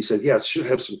he said, yeah, it should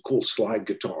have some cool slide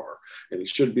guitar, and it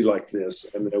should be like this.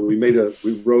 And then we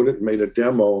wrote it and made a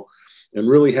demo, and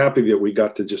really happy that we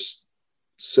got to just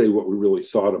say what we really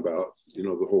thought about, you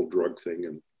know, the whole drug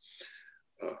thing.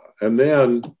 And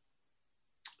then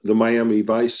the Miami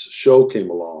Vice show came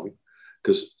along,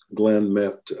 because Glenn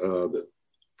met the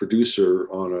producer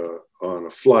on a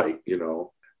flight, you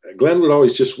know. Glenn would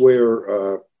always just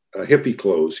wear hippie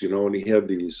clothes, you know, and he had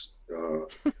these,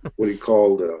 what he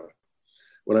called,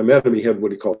 when I met him, he had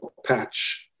what he called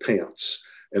patch pants,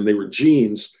 and they were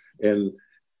jeans, and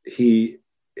he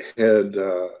had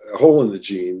a hole in the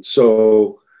jeans.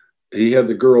 So he had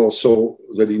the girl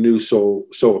that he knew sew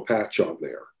a patch on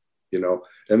there, you know,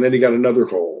 and then he got another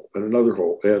hole and another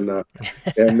hole. And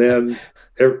then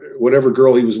whatever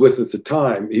girl he was with at the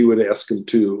time, he would ask him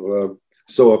to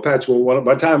sew a patch. Well,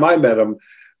 by the time I met him,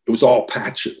 it was all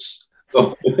patches.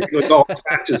 So it was all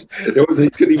patches. You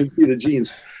couldn't even see the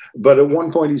jeans. But at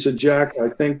one point he said, Jack, I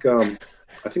think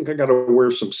I got to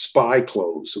wear some spy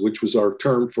clothes, which was our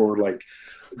term for like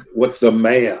what the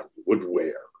man would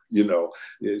wear, you know.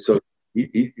 So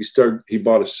he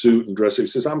bought a suit and dress. He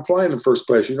says, I'm flying in first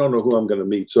class. You don't know who I'm going to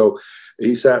meet. So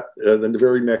he sat, then the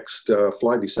very next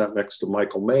flight, he sat next to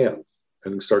Michael Mann,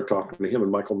 and he started talking to him.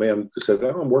 And Michael Mann said,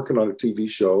 I'm working on a TV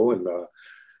show. And,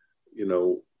 you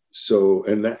know, so,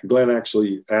 and Glenn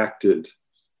actually acted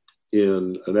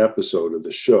in an episode of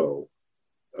the show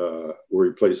where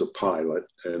he plays a pilot,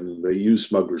 and they use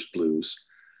Smuggler's Blues.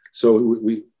 So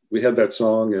we had that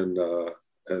song and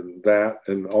that,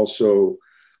 and also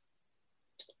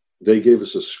they gave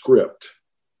us a script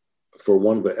for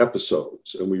one of the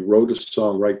episodes, and we wrote a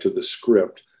song right to the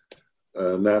script,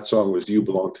 and that song was You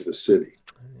Belong to the City.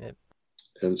 Yep.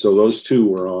 And so those two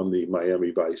were on the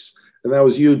Miami Vice, and that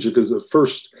was huge because the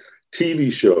first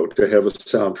TV show to have a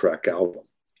soundtrack album,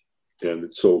 and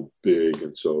it's so big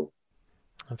and so.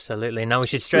 Absolutely. Now we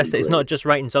should stress that it's not just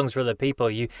writing songs for other people.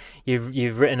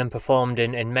 You've written and performed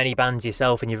in many bands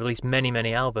yourself, and you've released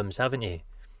many albums, haven't you?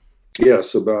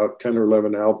 Yes, about 10 or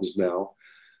 11 albums now.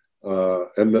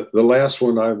 And the last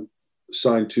one I'm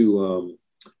signed to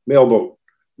Mailboat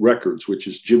Records, which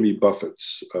is Jimmy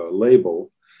Buffett's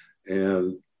label.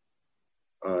 And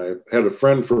I had a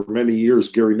friend for many years,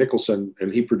 Gary Nicholson,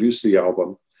 and he produced the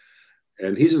album.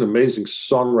 And he's an amazing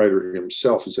songwriter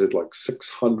himself. He's had like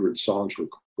 600 songs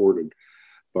recorded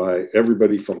by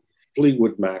everybody from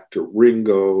Fleetwood Mac to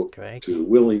Ringo to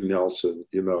Willie Nelson,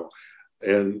 you know.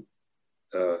 And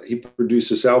he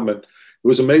produced this album. And it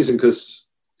was amazing because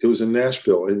it was in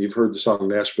Nashville, and you've heard the song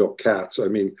Nashville Cats. I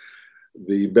mean,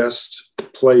 the best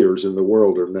players in the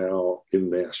world are now in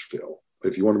Nashville.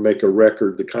 If you want to make a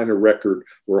record, the kind of record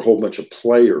where a whole bunch of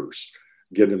players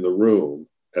get in the room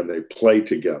and they play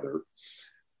together,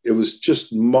 it was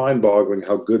just mind-boggling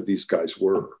how good these guys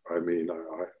were. I mean,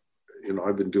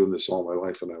 I've been doing this all my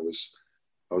life, and I was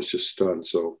just stunned.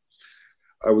 So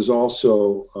I was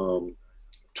also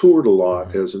toured a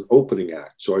lot as an opening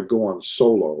act. So I'd go on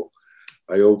solo.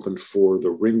 I opened for the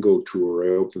Ringo tour.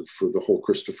 I opened for the whole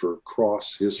Christopher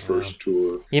Cross, his first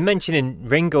tour. You're mentioning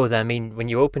Ringo there. I mean, when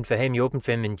you opened for him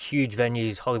in huge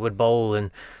venues, Hollywood Bowl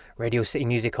and Radio City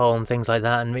Music Hall and things like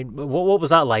that. And I mean, what was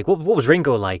that like? What was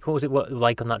Ringo like? What was it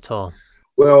like on that tour?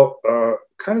 Well,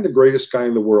 kind of the greatest guy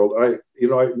in the world.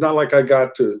 Not like I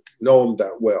got to know him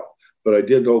that well, but I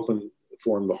did open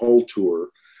for him the whole tour.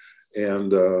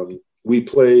 And we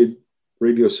played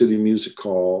Radio City Music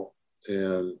Hall,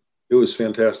 and it was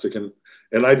fantastic.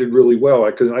 And I did really well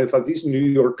because I thought these New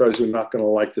York guys are not going to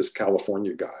like this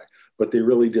California guy, but they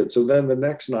really did. So then the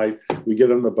next night we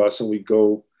get on the bus and we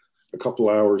go a couple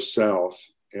hours south,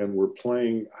 and we're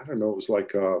playing, I don't know, it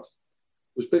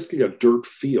was basically a dirt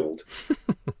field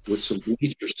with some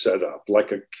bleachers set up,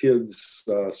 like a kid's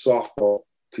softball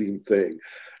team thing.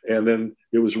 And then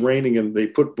it was raining, and they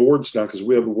put boards down because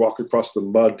we had to walk across the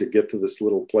mud to get to this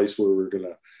little place where we were going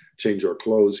to change our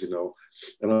clothes,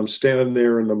 And I'm standing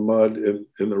there in the mud in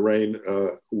the rain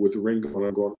with Ringo, and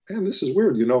I'm going, man, this is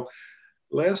weird.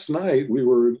 Last night we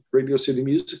were at Radio City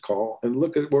Music Hall, and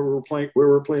look at where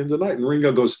we're playing tonight. And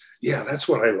Ringo goes, yeah, that's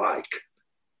what I like.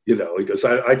 He goes,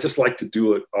 I just like to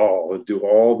do it all and do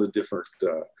all the different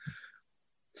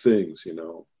things,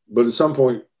 But at some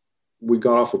point we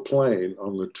got off a plane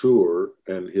on the tour,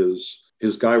 and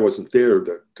his guy wasn't there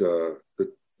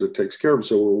that takes care of him.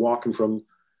 So we're walking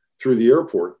through the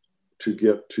airport to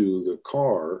get to the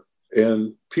car,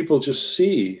 and people just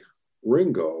see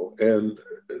Ringo and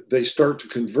they start to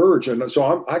converge. And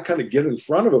so I kind of get in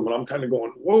front of him, and I'm kind of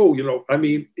going, whoa,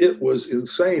 it was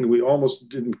insane. We almost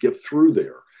didn't get through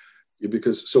there.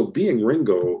 Because being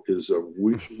Ringo is a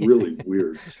really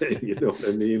weird thing, you know what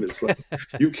I mean? It's like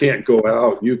you can't go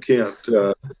out, you can't.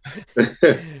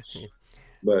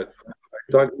 But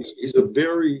I thought he's a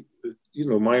very,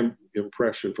 my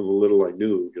impression from the little I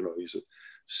knew, he's a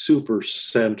super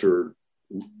centered,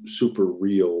 super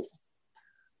real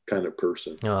kind of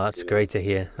person. Oh, that's great to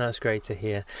hear. That's great to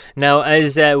hear. Now,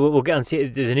 as we'll get on to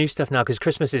the new stuff now, because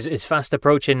Christmas is fast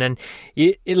approaching, and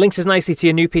it links us nicely to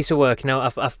your new piece of work. Now,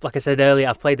 I've like I said earlier,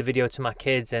 I've played the video to my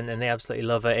kids, and they absolutely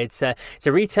love it. It's a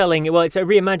retelling. Well, it's a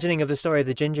reimagining of the story of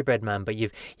the gingerbread man, but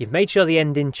you've made sure the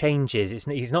ending changes.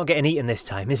 He's not getting eaten this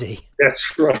time, is he?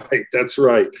 That's right. That's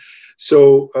right.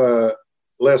 So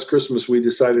last Christmas we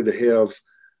decided to have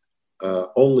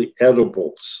only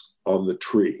edibles on the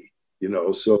tree.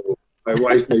 So my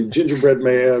wife made gingerbread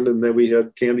man, and then we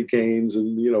had candy canes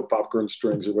and, popcorn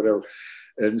strings or whatever.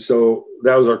 And so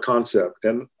that was our concept.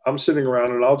 And I'm sitting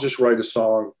around and I'll just write a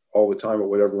song all the time or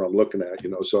whatever I'm looking at,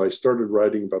 So I started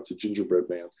writing about the gingerbread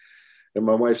man. And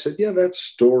my wife said, yeah, that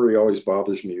story always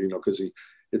bothers me, because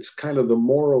it's kind of, the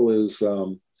moral is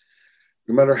no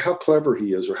matter how clever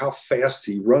he is or how fast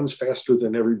he runs, faster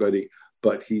than everybody,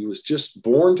 but he was just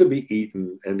born to be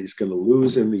eaten, and he's going to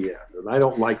lose in the end. And I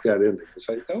don't like that ending. It's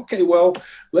like, okay, well,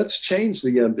 let's change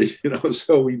the ending,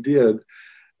 So we did.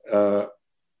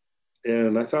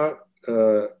 And I thought,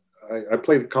 I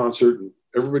played a concert, and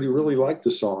everybody really liked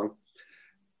the song.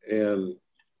 And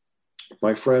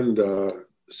my friend,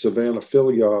 Savannah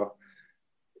Filia,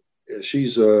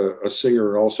 she's a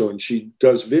singer also, and she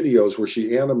does videos where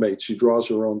she animates, she draws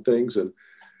her own things. And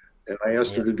I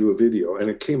asked her to do a video, and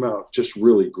it came out just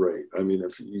really great. I mean,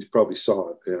 if you probably saw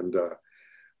it. And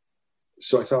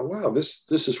so I thought, wow, this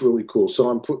is really cool. So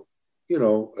I'm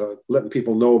letting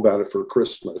people know about it for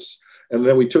Christmas. And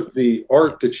then we took the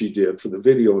art that she did for the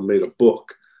video and made a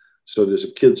book. So there's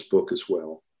a kid's book as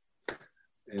well.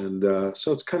 And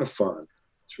so it's kind of fun.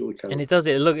 It's really kind and of. It does.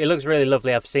 It looks really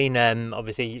lovely. I've seen.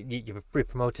 Obviously, your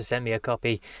promoter sent me a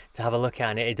copy to have a look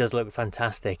at, and it does look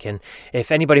fantastic. And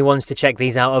if anybody wants to check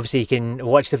these out, obviously you can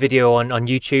watch the video on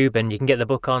YouTube, and you can get the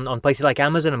book on places like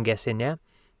Amazon, I'm guessing. Yeah.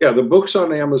 Yeah, the book's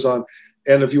on Amazon,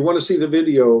 and if you want to see the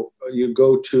video, you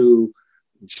go to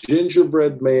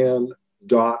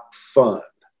gingerbreadman.fun.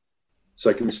 It's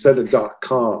like instead of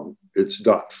 .com, it's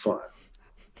 .fun.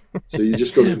 So you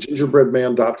just go to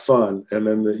gingerbreadman.fun, and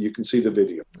then you can see the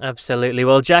video. Absolutely.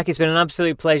 Well, Jack, it's been an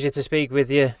absolute pleasure to speak with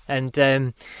you,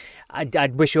 and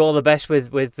I'd wish you all the best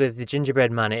with the gingerbread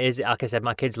man. It is, like I said,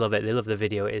 my kids love it. They love the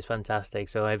video. It is fantastic.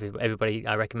 So everybody,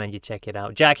 I recommend you check it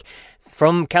out. Jack,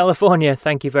 from California,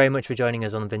 thank you very much for joining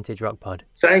us on the Vintage Rock Pod.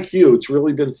 Thank you. It's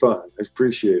really been fun. I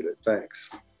appreciate it. Thanks.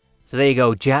 So there you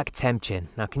go, Jack Tempchin.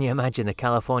 Now, can you imagine the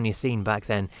California scene back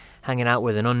then, hanging out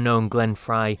with an unknown Glenn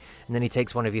Frey, and then he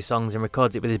takes one of your songs and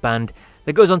records it with his band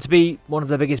that goes on to be one of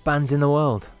the biggest bands in the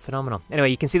world. Phenomenal. Anyway,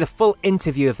 you can see the full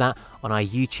interview of that on our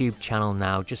YouTube channel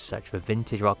now. Just search for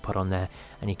Vintage Rock Pod on there,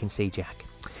 and you can see Jack.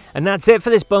 And that's it for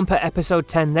this bumper episode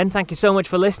 10 then. Thank you so much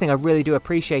for listening. I really do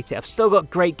appreciate it. I've still got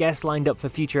great guests lined up for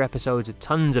future episodes with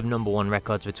tons of #1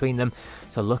 records between them.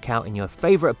 So look out in your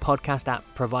favourite podcast app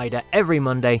provider every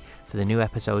Monday for the new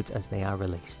episodes as they are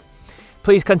released.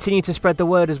 Please continue to spread the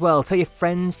word as well. Tell your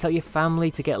friends, tell your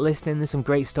family to get listening. There's some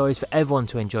great stories for everyone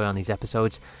to enjoy on these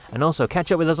episodes. And also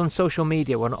catch up with us on social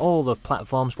media. We're on all the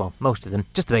platforms, well, most of them,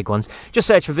 just the big ones. Just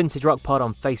search for Vintage Rock Pod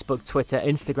on Facebook, Twitter,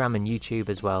 Instagram and YouTube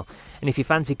as well. And if you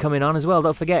fancy coming on as well,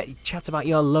 don't forget, chat about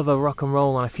your love of rock and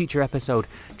roll on a future episode.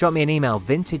 Drop me an email,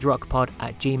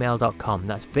 vintagerockpod@gmail.com.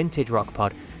 That's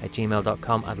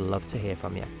vintagerockpod@gmail.com. I'd love to hear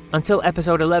from you. Until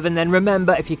episode 11, then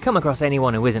remember, if you come across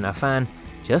anyone who isn't a fan,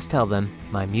 just tell them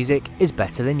my music is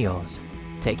better than yours.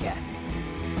 Take care.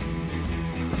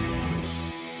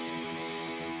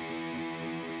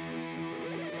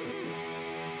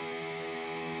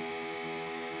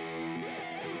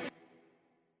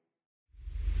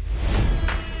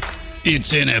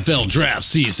 It's NFL draft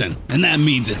season, and that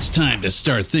means it's time to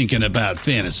start thinking about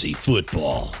fantasy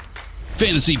football.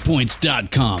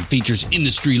 FantasyPoints.com features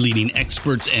industry-leading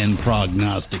experts and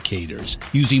prognosticators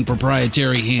using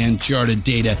proprietary hand-charted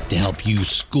data to help you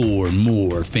score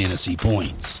more fantasy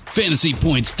points.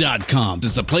 FantasyPoints.com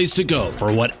is the place to go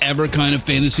for whatever kind of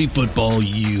fantasy football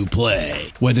you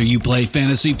play. Whether you play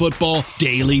fantasy football,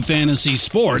 daily fantasy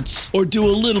sports, or do a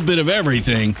little bit of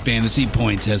everything, Fantasy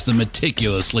Points has the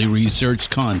meticulously researched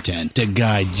content to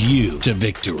guide you to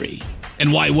victory.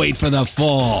 And why wait for the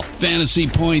fall? Fantasy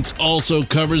Points also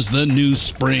covers the new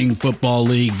spring football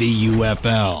league, the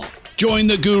UFL. Join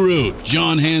the guru,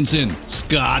 John Hansen,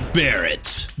 Scott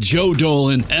Barrett, Joe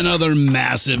Dolan, and other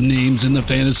massive names in the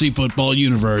fantasy football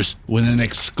universe with an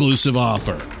exclusive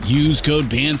offer. Use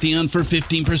code Pantheon for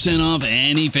 15% off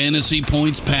any Fantasy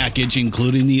Points package,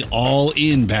 including the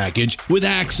all-in package, with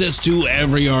access to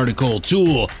every article,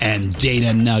 tool, and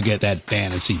data nugget that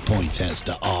Fantasy Points has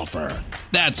to offer.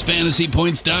 That's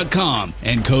FantasyPoints.com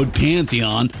and code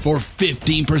Pantheon for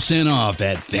 15% off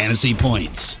at Fantasy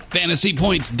Points.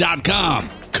 FantasyPoints.com,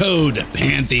 code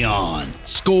Pantheon.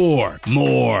 Score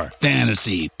more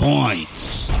fantasy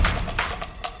points.